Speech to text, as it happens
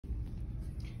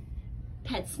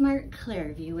PetSmart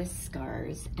Clairview with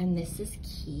scars, and this is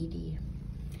Keety.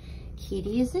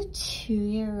 Keety is a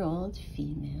 2-year-old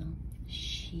female.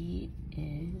 She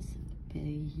is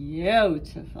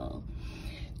beautiful.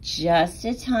 Just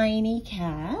a tiny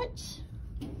cat,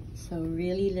 so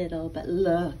really little, but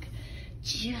look,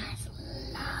 just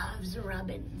loves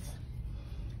rubbins.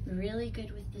 Really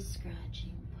good with the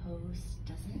scratching post,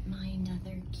 doesn't mind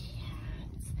other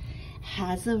cats,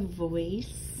 has a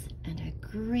voice and a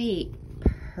great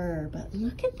purr, but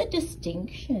look at the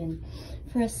distinction.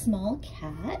 For a small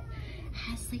cat,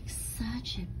 has like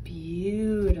such a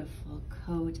beautiful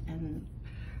coat, and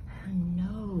her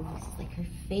nose, like her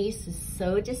face is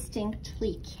so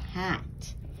distinctly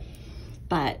cat,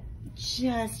 but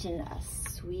just a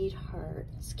sweetheart.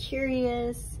 Is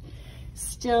curious,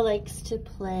 still likes to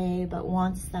play, but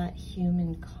wants that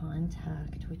human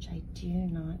contact, which I do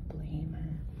not blame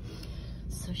her.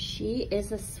 So she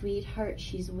is a sweetheart.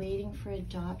 She's waiting for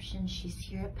adoption. She's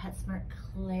here at PetSmart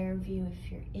Clairview.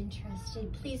 If you're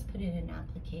interested, please put in an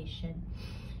application.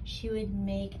 She would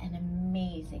make an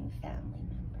amazing family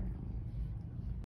member.